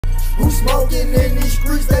Who smoking in these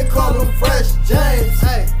streets, they call him Fresh James.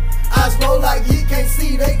 Hey, eyes low like he can't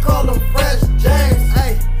see, they call him Fresh James.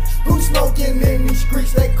 Hey, who smoking in these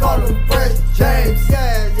streets, they call him Fresh James.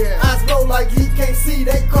 Yeah. Eyes low like he can't see,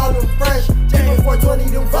 they call him Fresh. Giving 420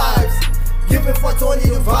 them vibes. Giving 420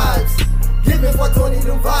 them vibes. Giving 420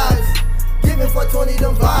 them vibes. Giving 420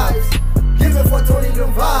 them vibes. Giving 420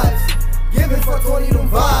 them vibes. Giving 420 them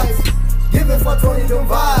vibes. Giving 420 them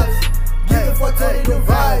vibes. Giving 420 them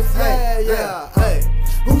vibes. Hey.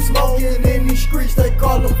 Who smoking in these streets, they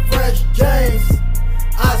call him Fresh James.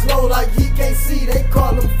 Eyes low like he can't see, they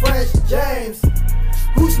call him Fresh James.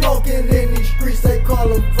 Who smoking in these streets, they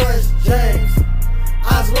call him Fresh James.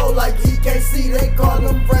 Eyes low like he can't see, they call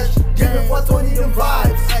him Fresh James. Giving 420 them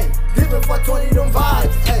vibes. Hey, giving 420 them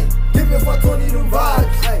vibes. Hey, giving 420 them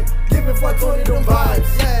vibes. Hey, giving 420 them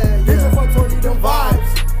vibes. Yeah. Giving 420 them vibes.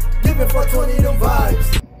 Giving 420 them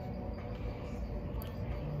vibes.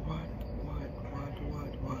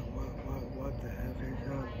 What the heck is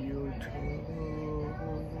up, YouTube?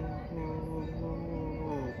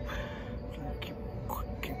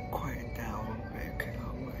 Keep quiet down a little bit, because I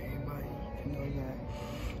don't want anybody to know that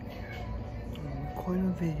I'm recording a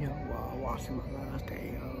video while watching my last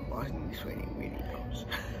day of watching these training videos.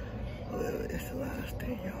 Literally, it's the last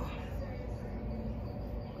day, y'all.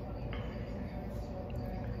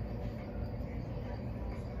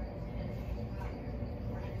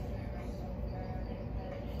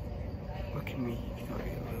 Look at me,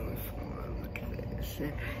 sorry, a little fun. Look at this.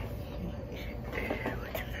 Look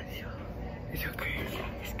at this, y'all. It's so crazy.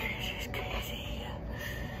 It's crazy. It's crazy.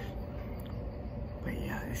 But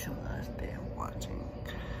yeah, it's the last day of watching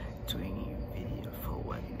training video for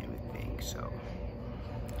work and everything. So,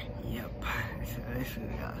 yep, this is the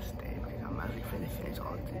last day because I'm actually finna finish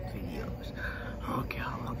all these videos. I don't care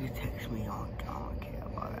how long it takes me. I don't care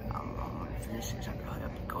about it. I'm gonna finish this. I can hurry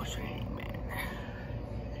up and go training, man.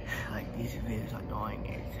 Like, these videos are annoying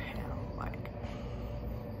as hell. Like,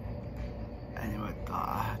 I never thought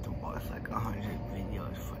I had to watch like 100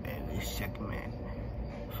 videos for every segment,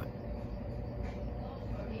 for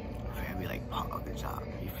every like part of the job,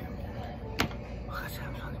 you feel me? Because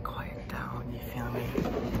I'm trying to quiet down, you feel me?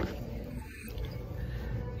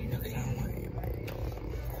 You know, because I don't want anybody to know I'm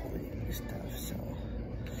recording and stuff, so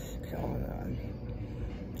I want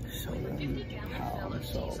to show them how I'm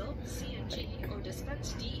so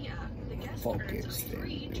focused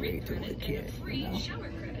and ready to work it, you know?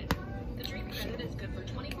 The drink credit is good for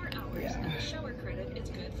 24 hours, and the shower credit is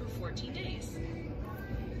good for 14 days.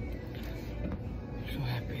 I'm so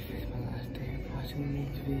happy this is my last day of watching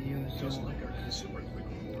these videos, y'all.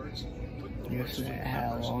 Yesterday I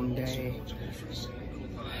had a long day.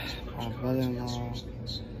 My brother-in-law,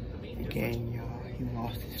 again, y'all, he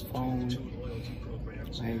lost his phone.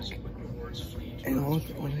 Like, and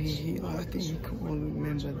also, I think he could only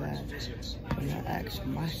remember that when I asked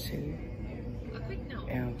my city.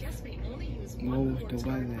 And knows the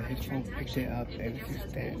weather, his phone picked it up ever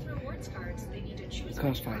since then.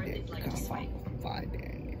 Can't find it. Can't find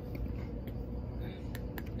it.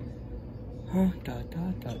 Huh? So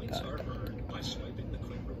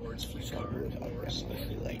I was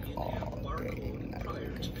like all day not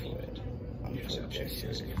looking for it. I'm so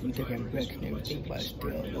pissed. We taking breaks and everything, but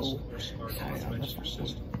still no sign on the phone.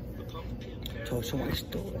 So somebody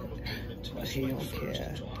stole it, but he don't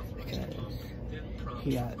care because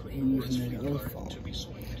he using his old phone.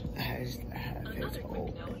 I have his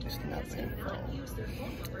old, it's not his phone.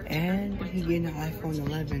 And he getting an iPhone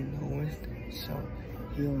 11 on Wednesday, so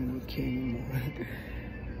he don't even care anymore.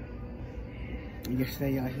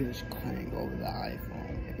 Yesterday, y'all, he was crying over the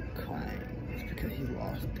iPhone and crying. It's because he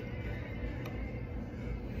lost it.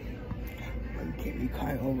 But you can't be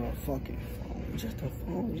crying over a fucking phone. Just a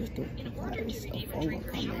phone, just a device. A phone will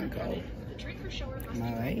come and go. Am I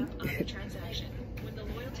right? When the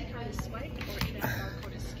loyalty card is swiped or either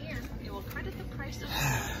barcode is scanned, it will credit the price of the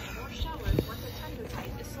food or shower once the tender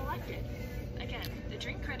type is selected. Again, the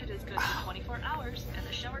drink credit is good for 24 hours, and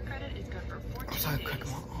the shower credit is good for 14 days. Crack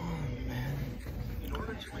my arm, man.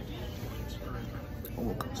 I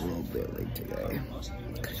woke up a little bit late today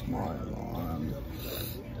because my alarm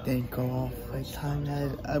didn't go off like time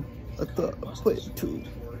that I thought I put it to.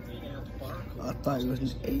 I thought it was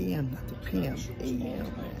an AM, not the PM. AM, man.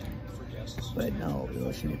 But no, it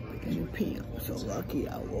was in the PM. So lucky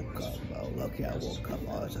I woke up, bro. Lucky I woke up.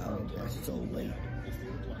 I was out there so late.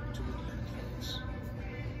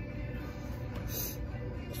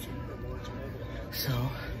 So,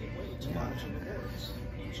 yeah.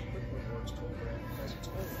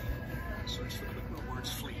 Search for Quick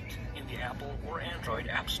Rewards Fleet in the Apple or Android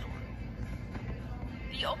App Store.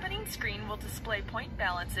 The The opening screen will display point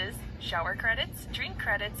balances, shower credits, drink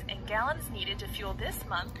credits, and gallons needed to fuel this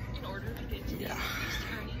month in order to get to the increased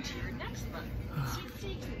earning tier next month.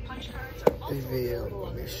 Sweepstakes and punch cards are also This video available will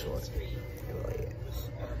on be the short. screen. It really is.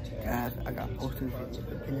 Guys, I got posted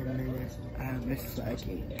video in a minute. I have missed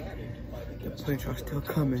lagging. The points are still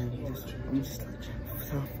coming. I'm just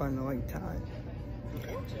trying to find the right time.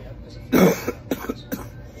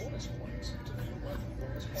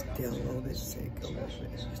 Still a little bit sick, a little bit.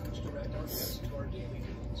 Just a little bit.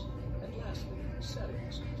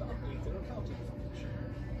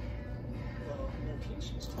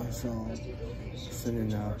 Also, soon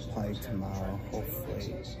enough, probably tomorrow,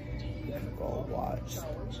 hopefully, we can go watch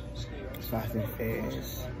Fast and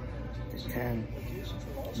Furious, the 10,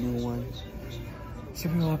 new one.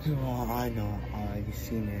 Should be a lot of people I know already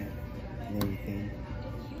seen it and everything.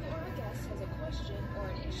 If you or a guest has a question or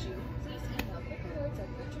an issue, please email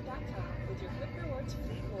quickrewards@printer.com with your Quick Rewards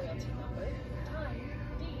Fleet loyalty number, time,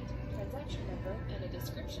 date, transaction number, and a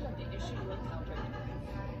description of the issue you encountered.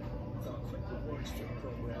 The Quick Rewards Fit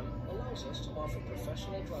program allows us to offer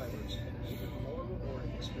professional drivers an even more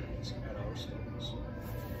rewarding experience at our stores.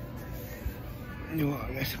 You know what,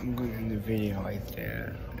 I guess I'm going to end the video right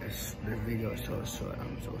there. The video is so short,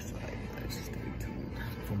 I'm so sorry. Guys, stay tuned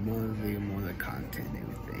for more video, more content and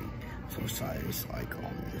everything. So sorry, it's like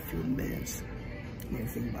only a few minutes. And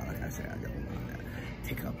everything, but like I said, I don't want to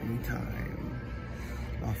take up any time.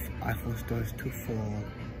 My iPhone store is too full.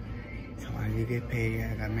 So I need to get paid.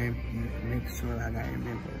 I gotta make sure I gotta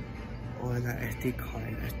remember. Or I got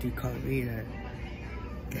SD card reader.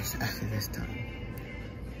 Guess after this time.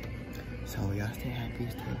 So y'all stay happy,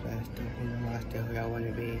 stay blessed, stay who stay who y'all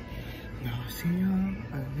wanna be. Y'all see y'all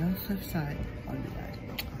on the other side. I'll be guys.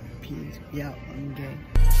 Peace. We out. I'm gay.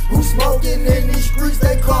 Who smoking in these streets?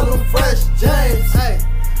 They call him Fresh James. Hey,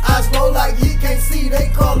 I smoke like he can't see. They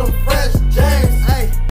call him Fresh James. Hey.